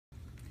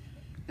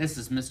This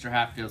is Mr.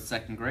 Hatfield's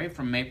second grade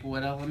from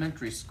Mapelwood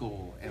Elementary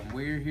School, and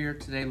we're here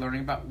today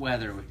learning about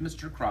weather with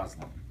Mr.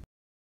 Crosslin.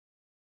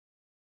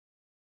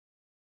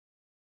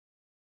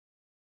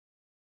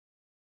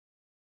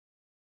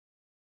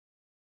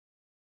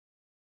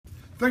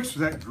 Thanks for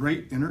that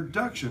great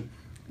introduction.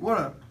 What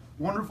a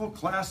wonderful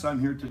class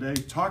I'm here today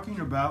talking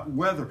about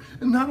weather.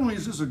 And not only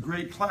is this a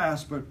great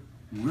class, but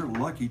we're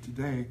lucky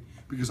today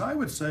because I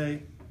would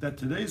say that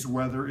today's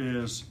weather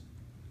is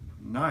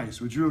nice.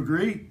 Would you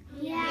agree?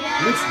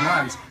 Yeah. It's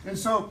nice. And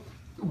so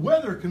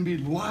weather can be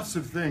lots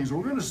of things.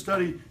 We're going to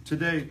study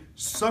today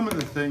some of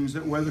the things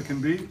that weather can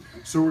be.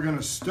 So we're going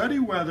to study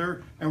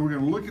weather and we're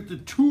going to look at the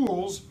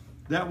tools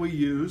that we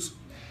use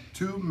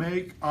to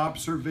make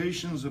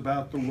observations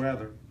about the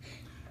weather.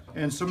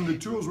 And some of the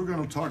tools, we're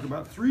going to talk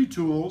about 3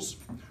 tools.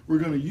 We're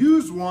going to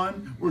use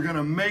one, we're going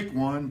to make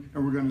one,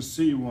 and we're going to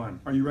see one.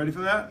 Are you ready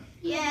for that?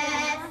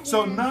 Yes.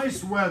 So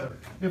nice weather.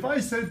 If I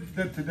said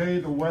that today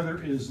the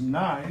weather is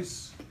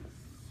nice,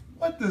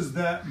 what does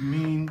that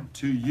mean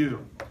to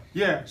you?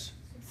 Yes.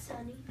 It's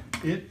sunny.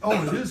 It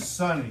is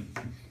sunny.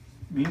 It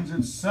means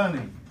it's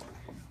sunny.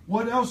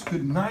 What else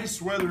could nice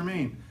weather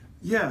mean?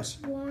 Yes.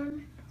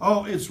 Warm.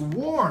 Oh, it's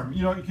warm.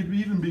 You know, it could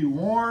even be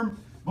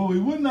warm, but we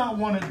would not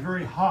want it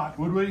very hot,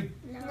 would we?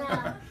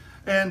 No.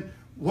 And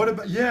what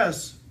about,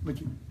 yes.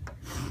 Beautiful.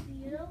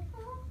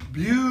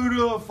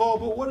 Beautiful,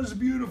 but what does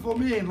beautiful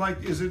mean?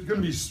 Like, is it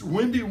going to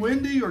be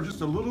windy, or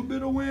just a little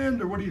bit of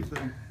wind, or what do you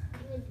think?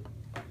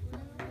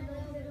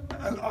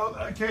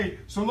 Okay,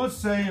 so let's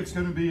say it's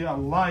going to be a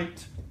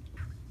light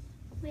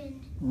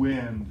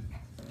wind.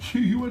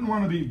 You wouldn't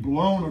want to be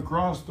blown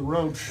across the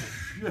road.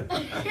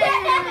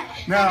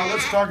 Now,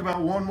 let's talk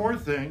about one more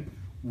thing.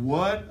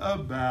 What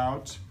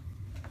about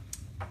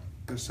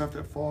the stuff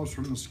that falls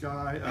from the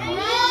sky?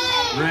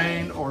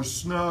 Rain or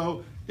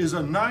snow. Is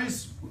a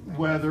nice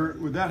weather,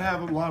 would that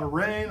have a lot of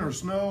rain or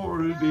snow, or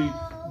would it be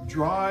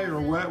dry or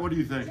wet? What do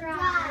you think?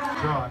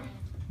 Dry.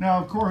 Now,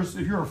 of course,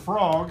 if you're a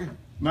frog,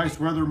 nice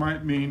weather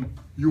might mean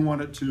you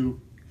want it to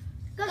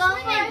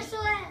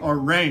or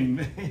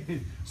rain.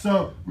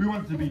 So we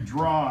want it to be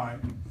dry.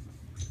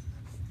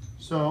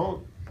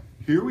 So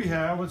here we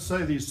have, let's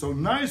say these. So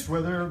nice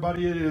weather,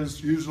 everybody, it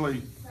is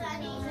usually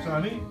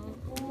sunny,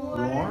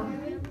 warm.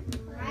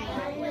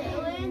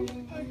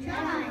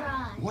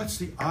 What's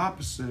the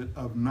opposite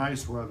of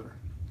nice weather?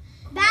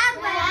 Bad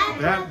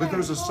weather. But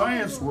there's a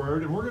science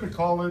word, and we're going to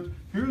call it,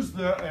 we're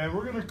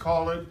going to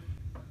call it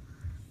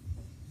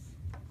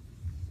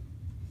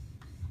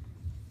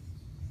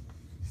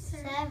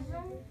severe.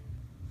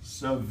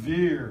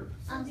 Severe.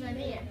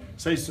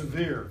 Say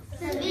severe.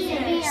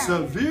 Severe.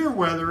 Severe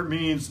weather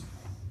means,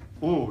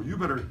 oh, you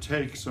better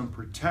take some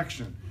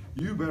protection.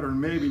 You better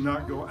maybe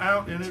not go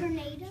out in it.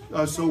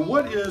 Tornado? So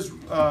what is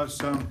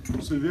some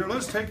severe?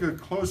 Let's take a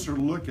closer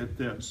look at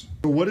this.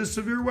 So what is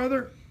severe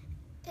weather?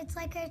 It's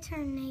like a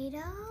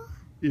tornado.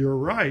 You're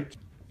right.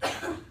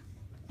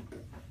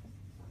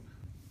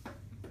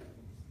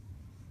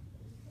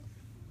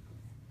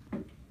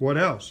 What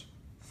else?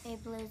 A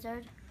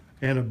blizzard.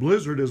 And a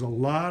blizzard is a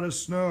lot of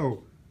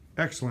snow.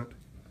 Excellent.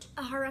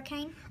 A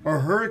hurricane. A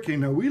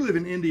hurricane. Now, we live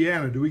in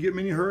Indiana. Do we get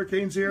many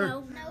hurricanes here?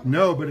 No.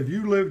 No, but if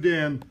you lived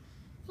in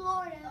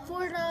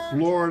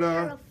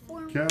Florida,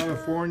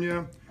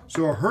 California,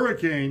 so a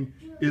hurricane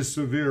is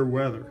severe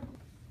weather.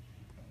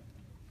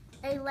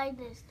 A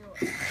lightning storm.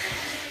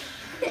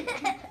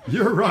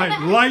 You're right.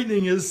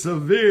 Lightning is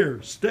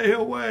severe. Stay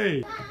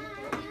away.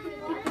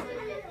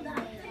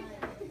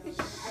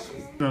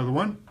 Another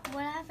one.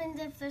 What happens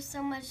if there's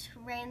so much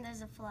rain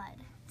there's a flood?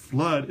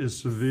 Flood is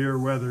severe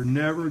weather.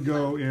 Never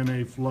go in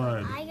a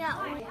flood. I got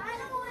one.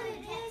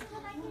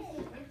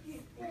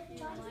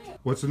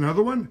 What's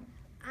another one?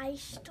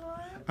 Ice storm.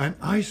 An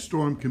ice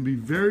storm can be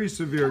very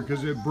severe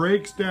because it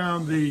breaks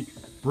down the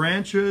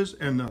branches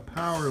and the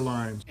power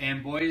lines.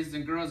 And boys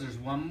and girls, there's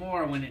one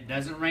more when it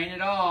doesn't rain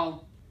at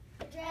all.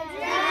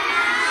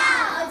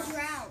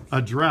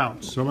 A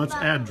drought. So let's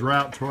add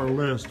drought to our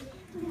list.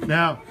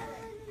 Now,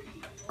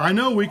 I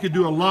know we could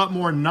do a lot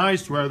more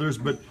nice weathers,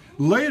 but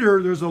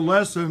later there's a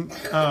lesson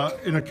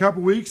in a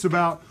couple weeks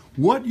about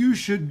what you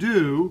should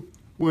do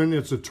when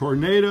it's a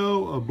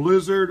tornado, a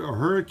blizzard, a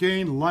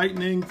hurricane,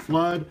 lightning,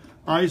 flood,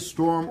 ice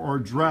storm, or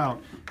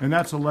drought. And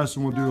that's a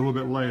lesson we'll do a little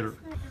bit later.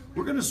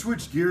 We're going to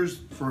switch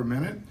gears for a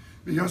minute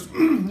because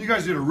you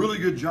guys did a really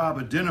good job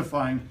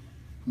identifying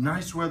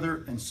nice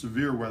weather and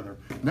severe weather.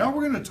 Now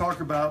we're going to talk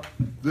about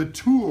the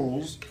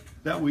tools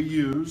that we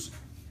use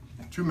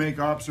to make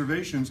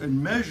observations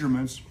and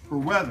measurements for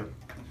weather.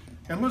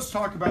 And let's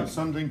talk about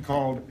something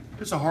called,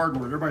 it's a hard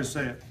word, everybody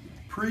say it,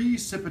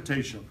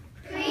 precipitation.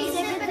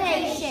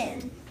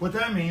 Precipitation. What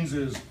that means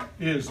is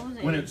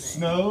when it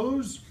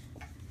snows,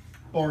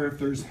 or if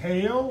there's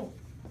hail,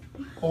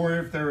 or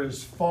if there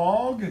is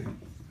fog,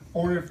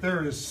 or if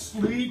there is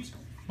sleet.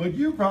 But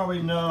you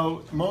probably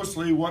know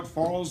mostly what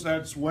falls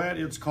that's wet,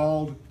 it's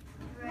called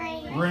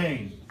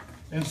rain.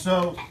 And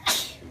so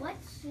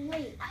What's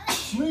sleet?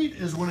 sleet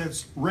is when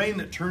it's rain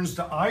that turns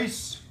to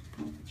ice.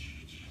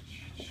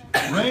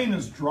 Rain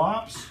is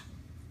drops.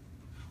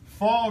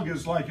 fog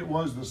is like it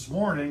was this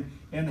morning,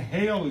 and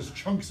hail is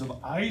chunks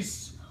of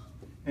ice.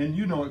 And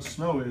you know what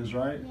snow is,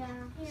 right? Yeah.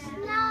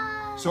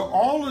 Snow. So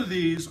all of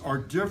these are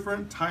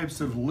different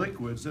types of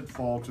liquids that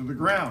fall to the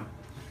ground.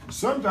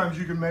 Sometimes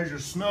you can measure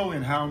snow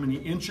in how many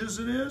inches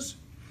it is.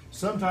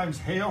 Sometimes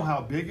hail,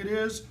 how big it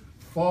is.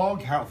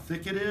 Fog, how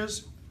thick it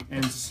is.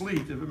 And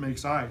sleet, if it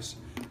makes ice.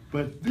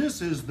 But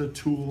this is the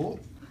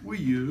tool we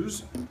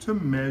use to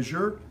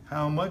measure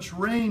how much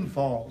rain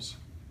falls.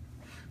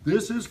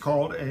 This is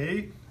called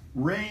a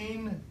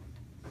rain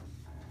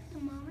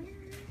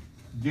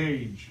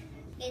gauge.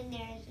 And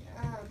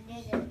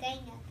there's a thing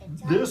at the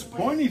top. This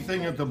pointy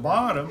thing at the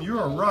bottom, you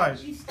are right.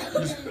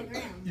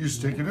 You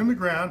stick it in the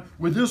ground.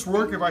 Would this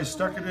work if I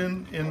stuck it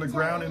in the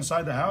ground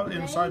inside the house,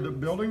 inside the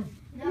building?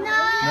 No.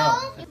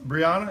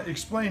 Brianna,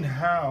 explain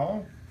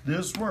how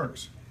this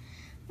works.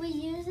 We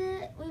use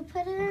it, we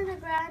put it in the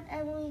ground,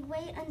 and we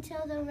wait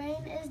until the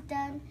rain is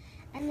done,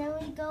 and then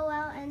we go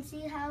out and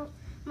see how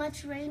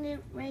much rain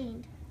it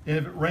rained. And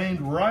if it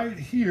rained right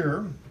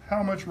here,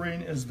 how much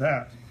rain is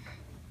that?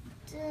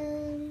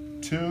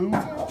 2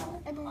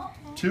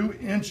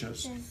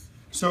 inches.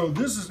 So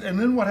this is, and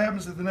then what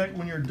happens at the next,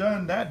 when you're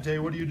done that day,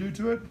 what do you do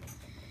to it?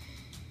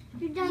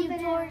 You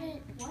pour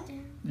it.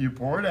 You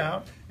pour it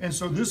out. And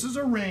so this is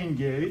a rain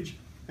gauge,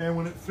 and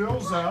when it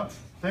fills up,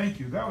 thank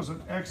you, that was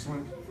an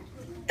excellent.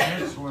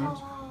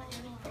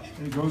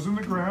 It goes in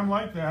the ground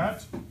like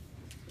that.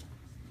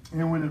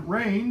 And when it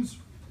rains,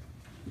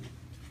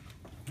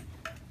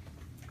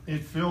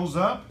 it fills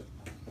up.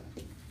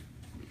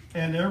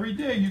 And every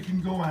day you can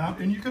go out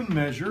and you can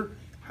measure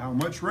how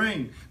much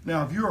rain.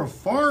 Now, if you're a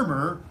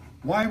farmer,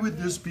 why would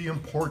this be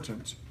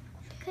important?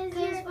 Because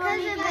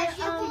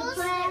vegetables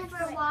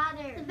for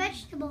water. The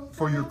vegetables.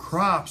 For your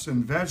crops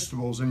and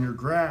vegetables and your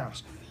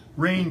grass.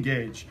 Rain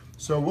gauge.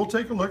 So we'll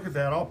take a look at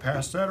that. I'll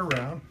pass that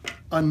around.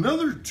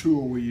 Another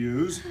tool we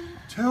use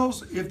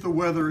tells if the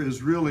weather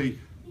is really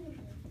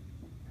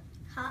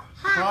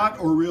hot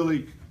or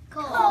really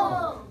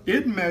cold.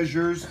 It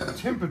measures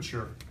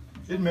temperature.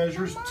 It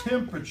measures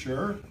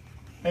temperature.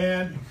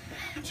 And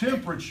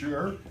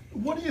temperature,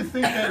 what do you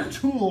think that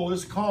tool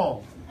is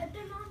called? A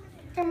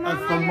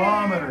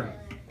thermometer.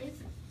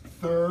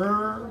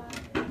 Thermometer.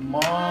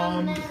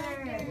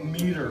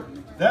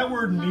 That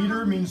word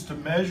meter means to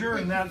measure,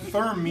 and that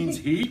therm means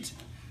heat.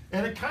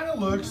 And it kind of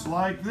looks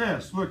like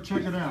this. Look,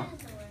 check it out.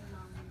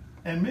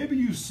 And maybe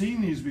you've seen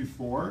these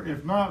before.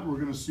 If not, we're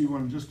going to see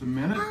one in just a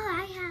minute. Oh,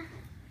 I have.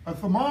 A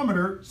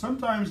thermometer,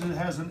 sometimes it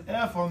has an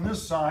F on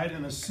this side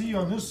and a C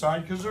on this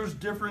side because there's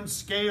different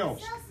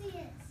scales.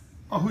 Celsius.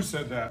 Oh, who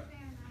said that?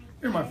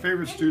 You're my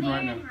favorite student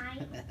right now.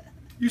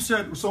 You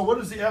said, so what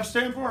does the F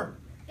stand for?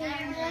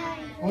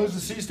 What does the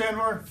C stand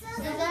for?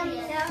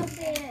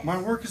 Celsius. My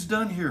work is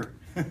done here.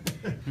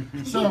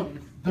 So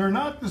they're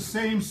not the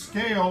same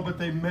scale, but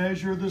they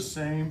measure the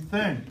same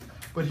thing.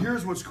 But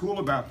here's what's cool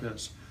about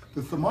this.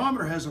 The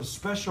thermometer has a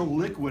special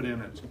liquid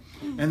in it.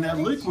 And that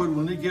liquid,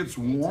 when it gets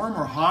warm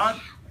or hot,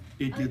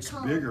 it gets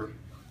bigger.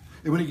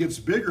 And when it gets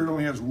bigger, it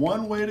only has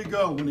one way to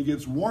go. When it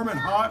gets warm and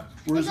hot,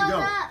 where does it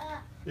go?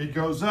 It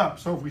goes up.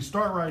 So if we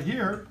start right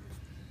here,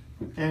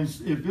 and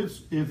if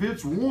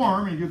it's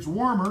warm, it gets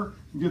warmer,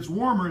 it's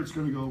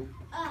going to go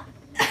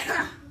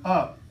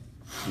up.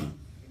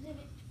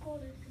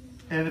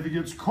 And if it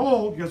gets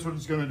cold, guess what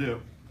it's going to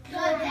do? Go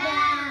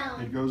down.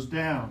 It goes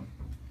down.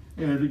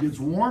 And if it gets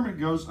warm, it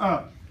goes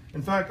up.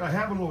 In fact, I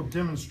have a little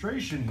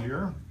demonstration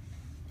here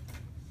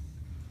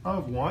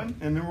of one,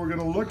 and then we're going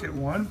to look at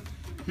one.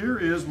 Here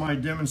is my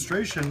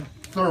demonstration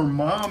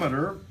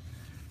thermometer.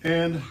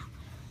 And,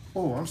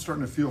 oh, I'm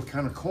starting to feel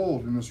kind of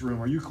cold in this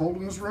room. Are you cold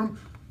in this room?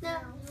 No.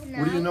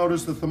 What do you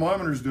notice the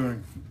thermometer's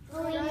doing?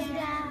 Going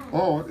down.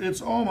 Oh,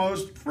 it's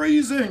almost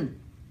freezing.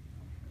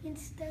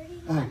 It's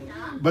 30. Oh,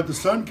 but the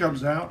sun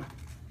comes out.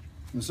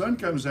 The sun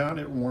comes out,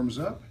 it warms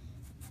up,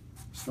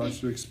 starts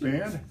to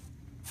expand.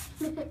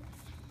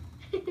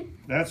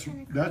 That's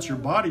your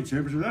body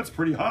temperature. That's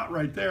pretty hot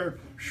right there.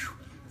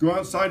 Go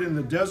outside in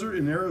the desert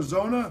in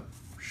Arizona.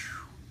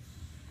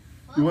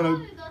 You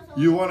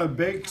want to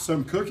bake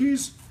some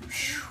cookies?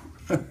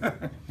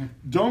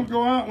 Don't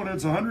go out when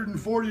it's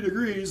 140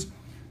 degrees,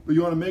 but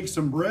you want to make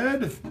some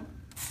bread?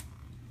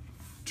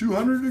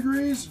 200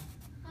 degrees?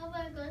 How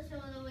about I go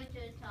all the way to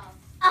the top?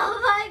 Oh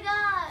my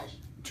gosh!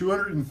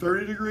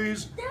 230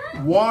 degrees.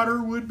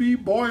 Water would be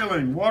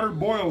boiling. Water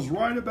boils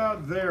right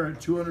about there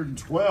at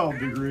 212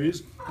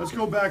 degrees. Let's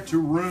go back to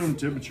room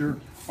temperature.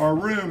 Our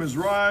room is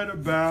right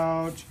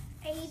about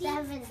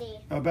 70.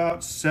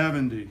 About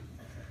 70.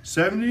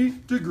 70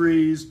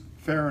 degrees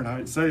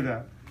Fahrenheit. Say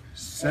that.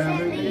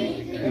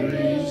 70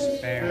 degrees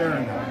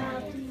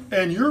Fahrenheit.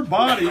 And your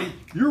body,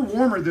 you're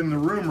warmer than the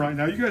room right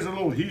now. You guys are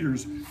little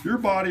heaters. Your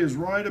body is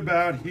right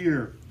about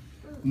here.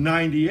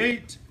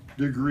 98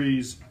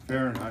 degrees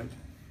Fahrenheit.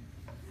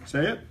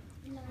 Say it.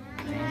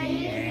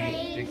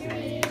 98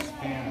 degrees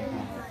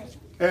Fahrenheit.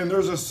 And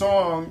there's a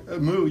song, a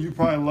movie. You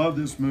probably love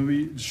this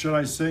movie. Should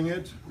I sing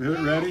it?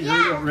 Ready? Here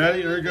we go.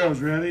 Ready? Here it goes.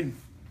 Ready?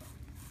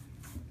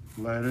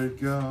 Let it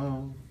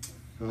go.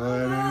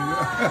 Let it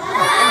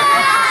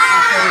go.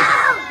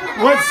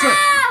 What's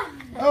that?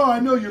 Oh,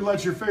 I know you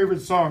let your favorite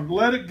song.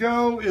 Let It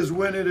Go is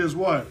when it is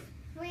what?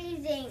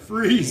 Freezing.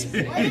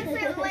 Freezing. What if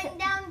it went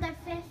down to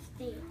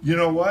 50? You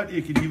know what?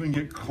 It could even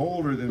get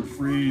colder than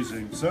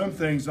freezing. Some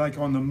things, like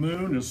on the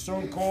moon, is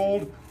so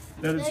cold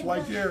that it's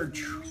like air.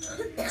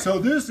 So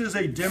this is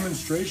a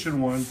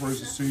demonstration one for us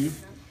to see.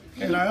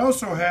 And I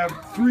also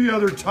have 3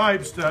 other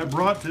types that I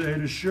brought today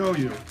to show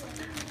you.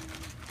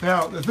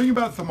 Now, the thing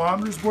about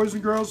thermometers, boys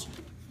and girls,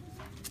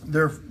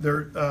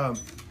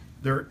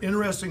 they're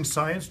interesting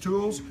science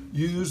tools.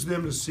 You use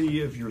them to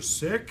see if you're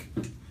sick.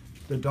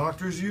 The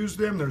doctors use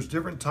them. There's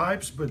different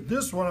types. But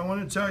this one, I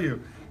want to tell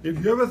you,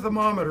 if you have a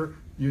thermometer,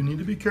 you need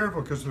to be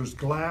careful because there's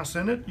glass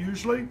in it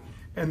usually.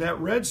 And that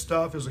red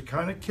stuff is a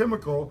kind of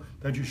chemical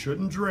that you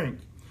shouldn't drink.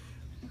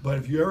 But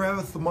if you ever have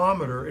a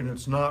thermometer and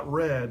it's not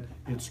red,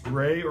 it's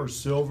gray or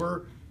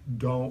silver,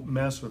 don't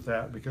mess with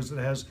that because it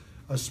has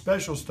a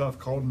special stuff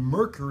called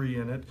mercury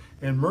in it,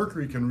 and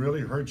mercury can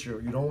really hurt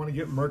you. You don't want to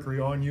get mercury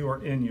on you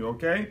or in you,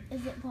 okay?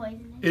 Is it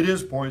poisonous? It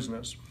is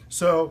poisonous.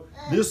 So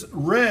this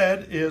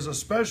red is a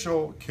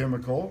special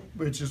chemical,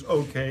 which is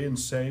okay and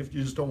safe.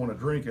 You just don't want to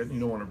drink it and you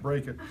don't want to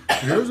break it.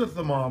 Here's a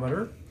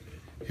thermometer.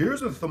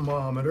 Here's a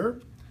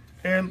thermometer.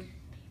 And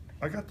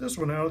I got this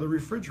one out of the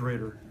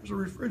refrigerator. There's a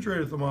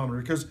refrigerator thermometer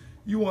because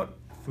you want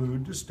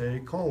food to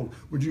stay cold.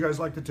 Would you guys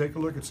like to take a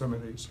look at some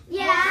of these?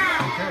 Yeah.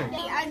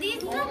 Okay. Are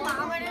these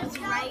thermometers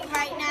right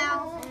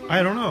now?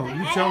 I don't know.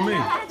 You tell me.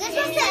 This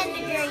one's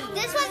 10.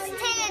 This one's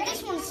 10 and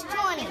this one's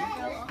 20.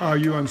 Are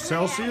you on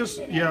Celsius?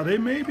 Yeah, they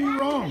may be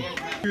wrong.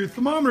 Your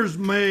thermometers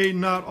may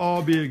not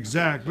all be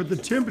exact, but the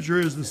temperature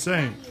is the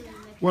same.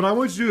 What I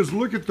want you to do is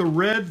look at the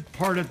red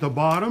part at the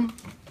bottom,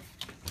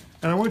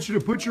 and I want you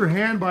to put your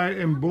hand by it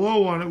and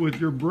blow on it with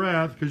your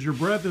breath, because your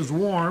breath is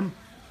warm,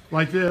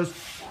 like this,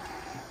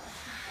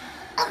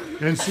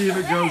 and see if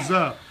it goes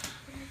up.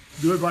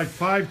 Do it like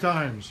 5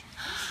 times.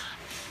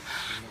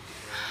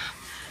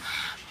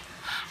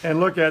 And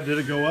look at, did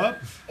it go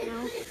up? Yep,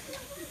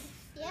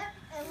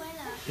 it went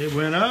up. It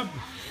went up?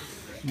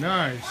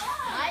 Nice.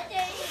 Mine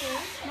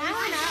didn't.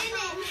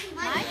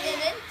 Mine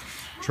didn't.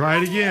 Try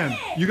it again.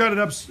 You got it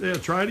up. Yeah,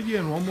 try it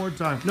again one more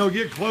time. No,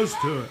 get close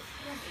to it.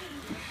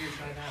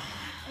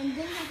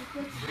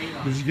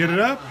 Did you get it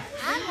up?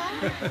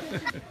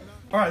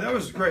 All right, that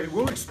was great.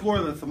 We'll explore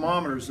the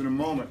thermometers in a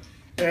moment.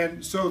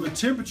 And so the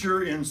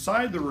temperature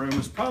inside the room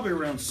is probably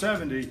around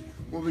 70.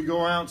 When we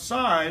go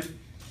outside,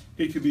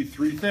 it could be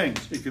 3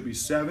 things. It could be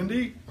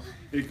 70,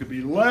 it could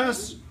be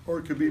less, or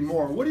it could be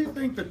more. What do you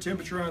think the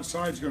temperature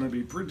outside is going to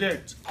be?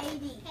 Predict.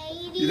 80.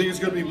 You think it's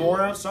going to be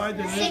more outside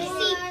than it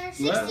is?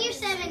 60 or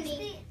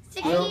 70.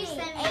 60 Well, or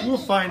 70. we'll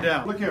find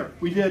out. Look here.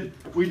 We did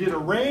a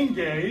rain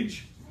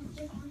gauge.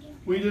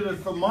 We did a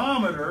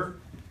thermometer.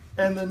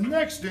 And the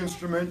next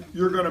instrument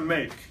you're going to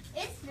make.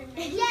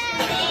 Yay!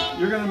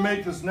 You're going to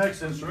make this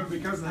next instrument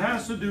because it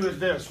has to do with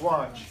this.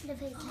 Watch.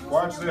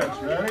 Watch this.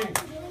 Ready?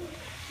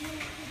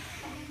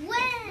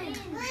 Wind!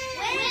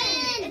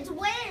 It's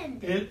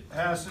wind! It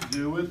has to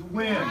do with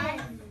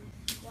wind.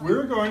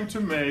 We're going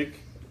to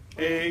make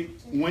a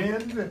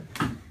wind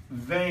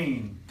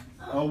vane.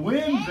 A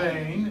wind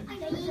vane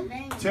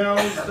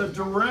tells the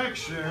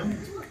direction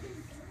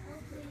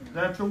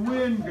that the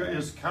wind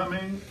is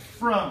coming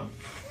from.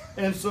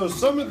 And so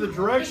some of the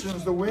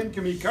directions the wind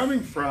can be coming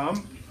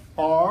from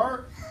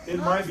are, it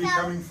might be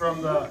coming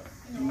from the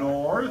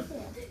north,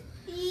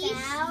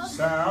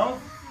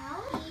 south,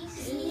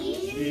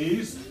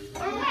 east,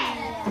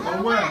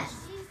 or west.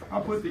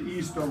 I'll put the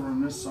east over on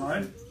this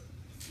side.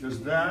 Is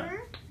that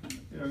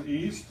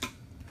east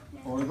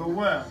or the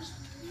west?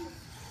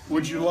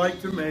 Would you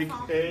like to make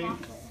a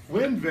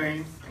wind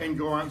vane and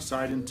go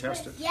outside and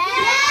test it? Yeah!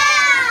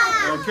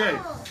 Okay,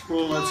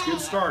 well, let's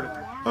get started.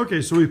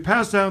 Okay, so we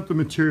passed out the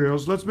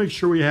materials. Let's make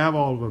sure we have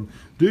all of them.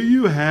 Do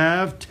you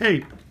have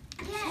tape?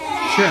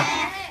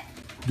 Check.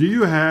 Do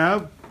you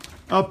have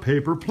a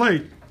paper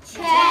plate?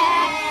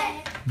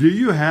 Check! Do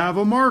you have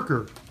a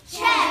marker?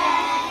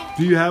 Check!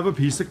 Do you have a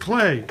piece of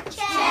clay?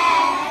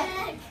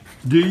 Check!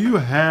 Do you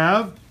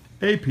have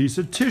a piece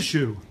of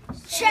tissue?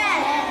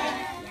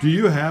 Check! Do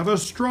you have a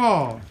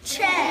straw?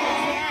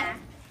 Check!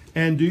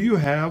 And do you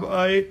have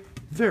a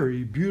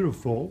very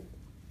beautiful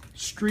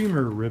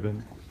streamer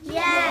ribbon?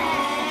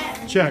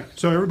 Yeah! Check.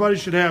 So everybody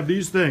should have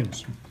these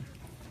things.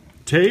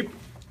 Tape,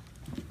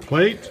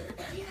 plate,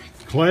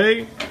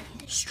 clay,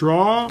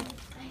 straw,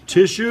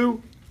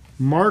 tissue,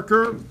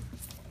 marker,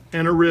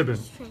 and a ribbon.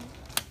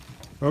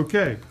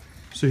 Okay,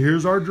 so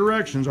here's our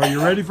directions. Are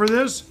you ready for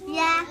this?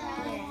 Yeah!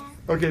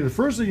 Okay, the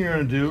first thing you're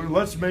going to do,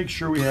 let's make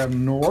sure we have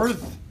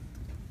north,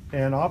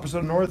 and opposite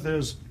of north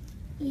is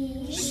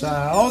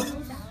south,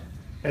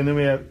 and then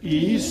we have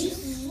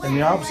east, and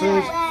the opposite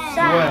is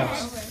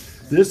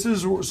west. This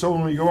is so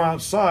when we go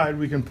outside,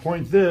 we can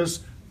point this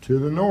to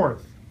the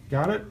north.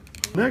 Got it?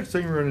 Next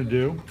thing we're going to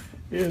do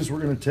is we're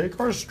going to take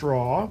our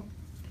straw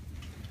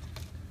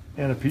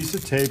and a piece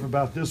of tape,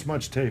 about this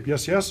much tape.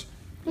 Yes, yes?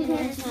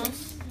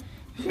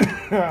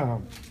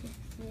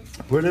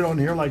 Put it on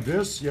here like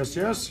this. Yes,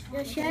 yes?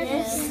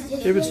 Yes.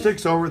 If it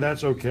sticks over,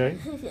 that's okay.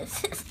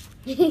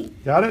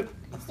 Got it?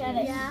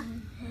 Yeah.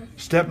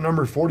 Step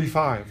number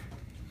 45.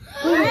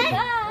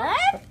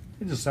 What?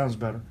 It just sounds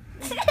better.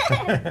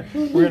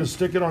 We're going to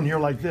stick it on here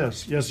like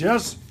this. Yes,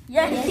 yes?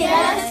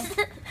 Yes.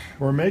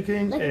 We're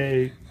making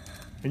a,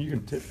 and you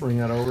can bring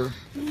that over.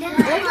 No,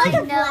 like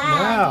a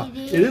Now,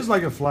 it is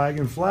like a flag,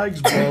 and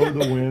flags blow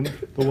the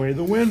wind the way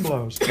the wind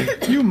blows.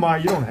 You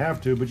don't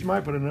have to, but you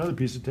might put another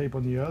piece of tape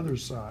on the other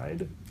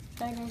side.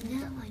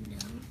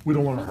 We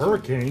don't want a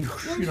hurricane,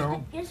 you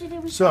know.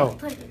 So,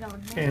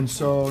 and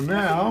so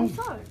now,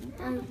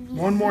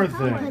 one more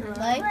thing.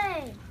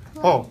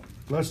 Oh,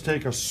 let's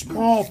take a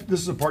small, this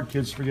is the part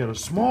kids forget, a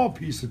small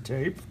piece of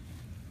tape.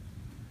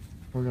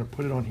 We're going to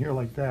put it on here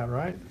like that,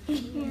 right?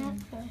 Yeah.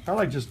 I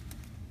like just,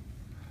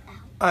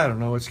 I don't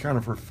know, it's kind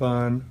of for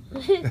fun.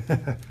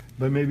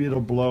 But maybe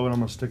it'll blow, and I'm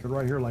going to stick it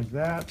right here like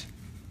that.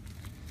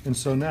 And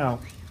so now,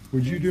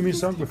 would you do me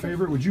something, a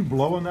favor? Would you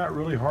blow on that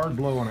really hard?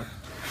 Blow on it.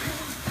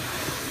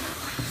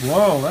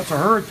 Whoa, that's a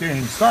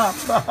hurricane. Stop,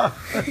 stop.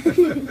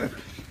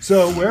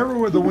 So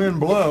wherever the wind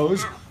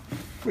blows,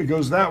 it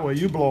goes that way.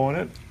 You blow on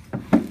it.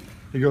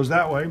 It goes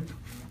that way.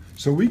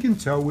 So we can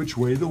tell which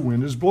way the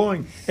wind is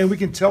blowing. And we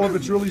can tell if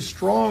it's really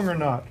strong or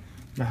not.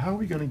 Now, how are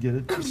we going to get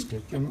it to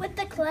stick? With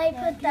the clay,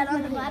 put that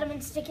on the bottom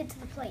and stick it to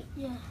the plate.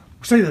 Yeah.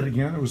 Say that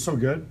again. It was so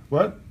good.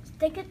 What?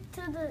 Stick it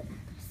to the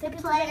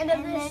end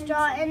of the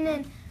straw and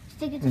then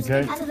stick it to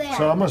Okay. there.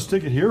 So I'm going to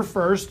stick it here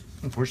first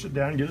and push it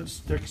down. Get it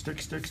stick,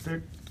 stick, stick,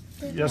 stick.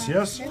 Yes,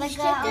 yes. Like a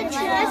straw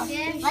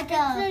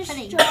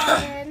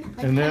in.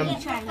 And then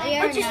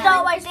Put your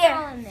straw right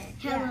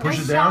there. push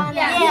it down.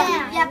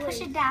 Yeah, push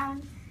it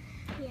down.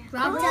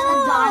 Drop it to the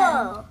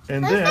bottom.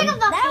 And then, Now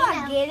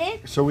I get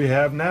it. so we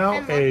have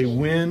now a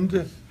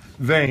wind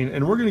vane.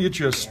 And we're going to get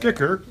you a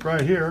sticker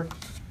right here.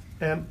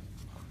 And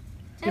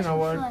you know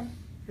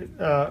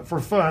what?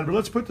 For fun, but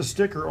let's put the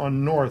sticker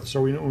on north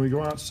so we know when we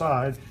go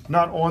outside,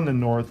 not on the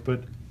north,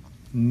 but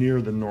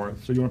near the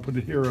north. So you want to put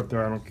it here or up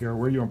there? I don't care.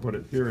 Where you want to put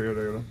it? Here, here,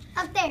 there.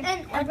 Up there.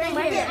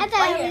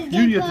 Right here.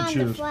 You get to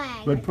choose.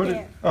 But put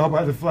it, oh,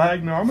 by the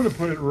flag? No, I'm going to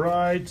put it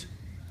right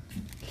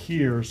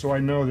here so I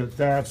know that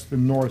that's the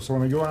north. So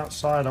when I go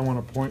outside, I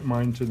want to point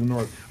mine to the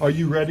north. Are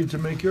you ready to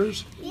make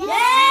yours? Yeah!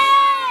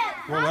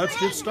 Well, let's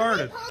get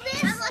started.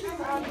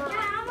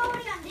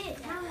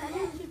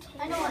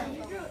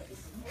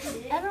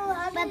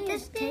 But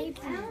this tape.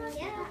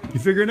 You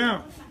figure it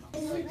out.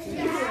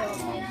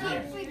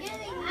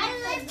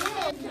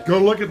 Go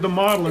look at the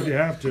model if you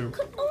have to.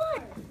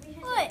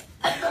 What?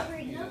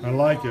 I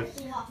like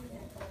it.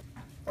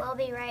 We'll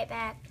be right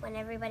back when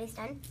everybody's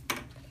done.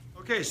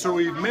 Okay, so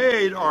we've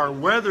made our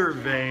weather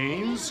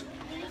vanes,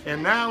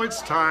 and now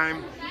it's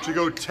time to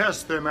go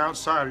test them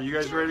outside. Are you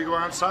guys ready to go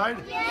outside?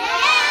 Yeah!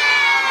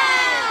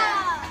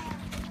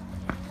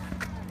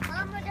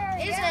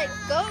 Is it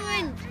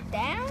going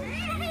down?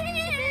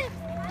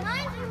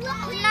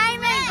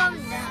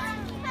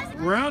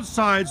 We're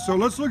outside, so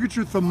let's look at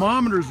your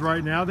thermometers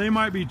right now. They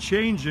might be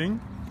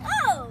changing.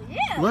 Oh, yeah.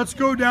 Let's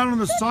go down on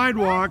the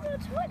sidewalk.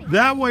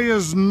 That way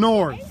is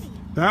north.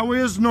 That way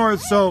is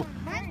north. So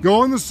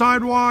go on the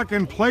sidewalk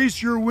and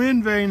place your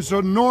wind vane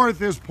so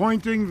north is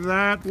pointing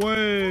that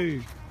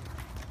way.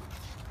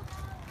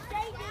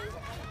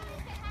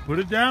 Put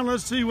it down.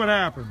 Let's see what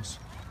happens.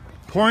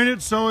 Point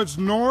it so it's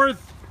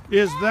north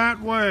is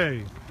that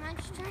way.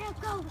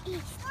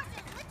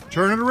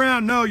 Turn it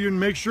around. No, you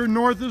make sure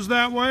north is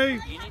that way.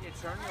 You need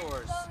to turn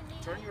yours.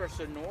 Turn yours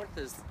so north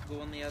is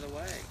going the other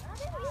way.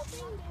 There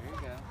you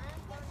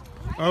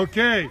go.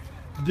 Okay.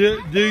 Do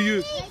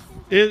you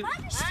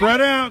spread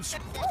out?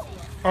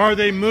 Are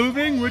they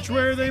moving? Which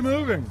way are they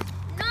moving?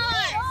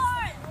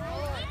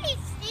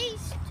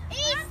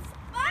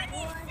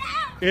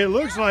 It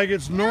looks like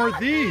it's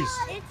northeast.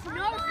 It's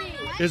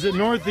northeast. Is it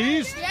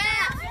northeast? Yeah.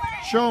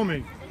 Show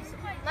me.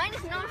 Mine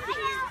is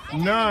northeast.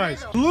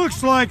 Nice.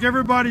 Looks like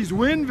everybody's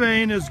wind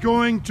vane is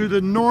going to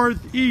the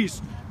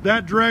northeast,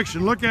 that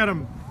direction. Look at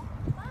them.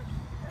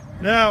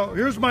 Now,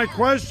 here's my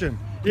question.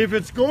 If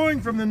it's going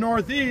from the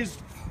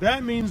northeast,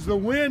 that means the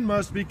wind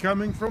must be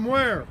coming from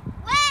where?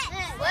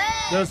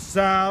 West. The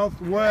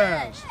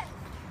southwest.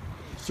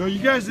 So you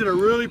guys did a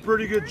really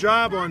pretty good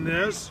job on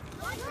this.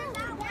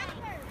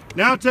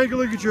 Now take a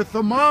look at your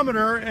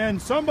thermometer,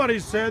 and somebody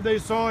said they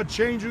saw a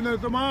change in their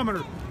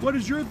thermometer. What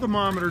is your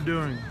thermometer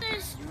doing?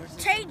 It's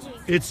changing.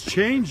 It's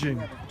changing.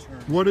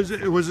 What is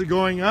it? Was it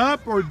going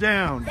up or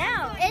down?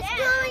 Down. It's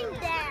going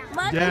down.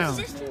 Mine's Down.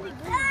 consistently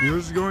going.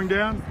 Yours is going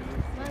down?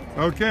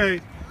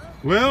 Okay.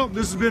 Well,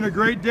 this has been a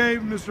great day,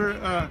 Mr.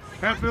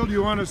 Hatfield. Do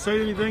you want to say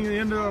anything at the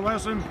end of the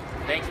lesson?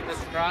 Thank you,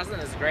 Mr. Crosslin.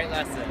 It's a great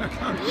lesson.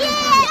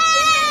 Yeah!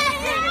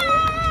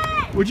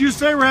 Would you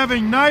say we're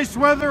having nice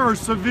weather or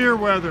severe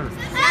weather?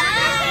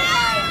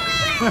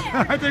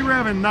 I think we're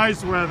having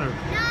nice weather.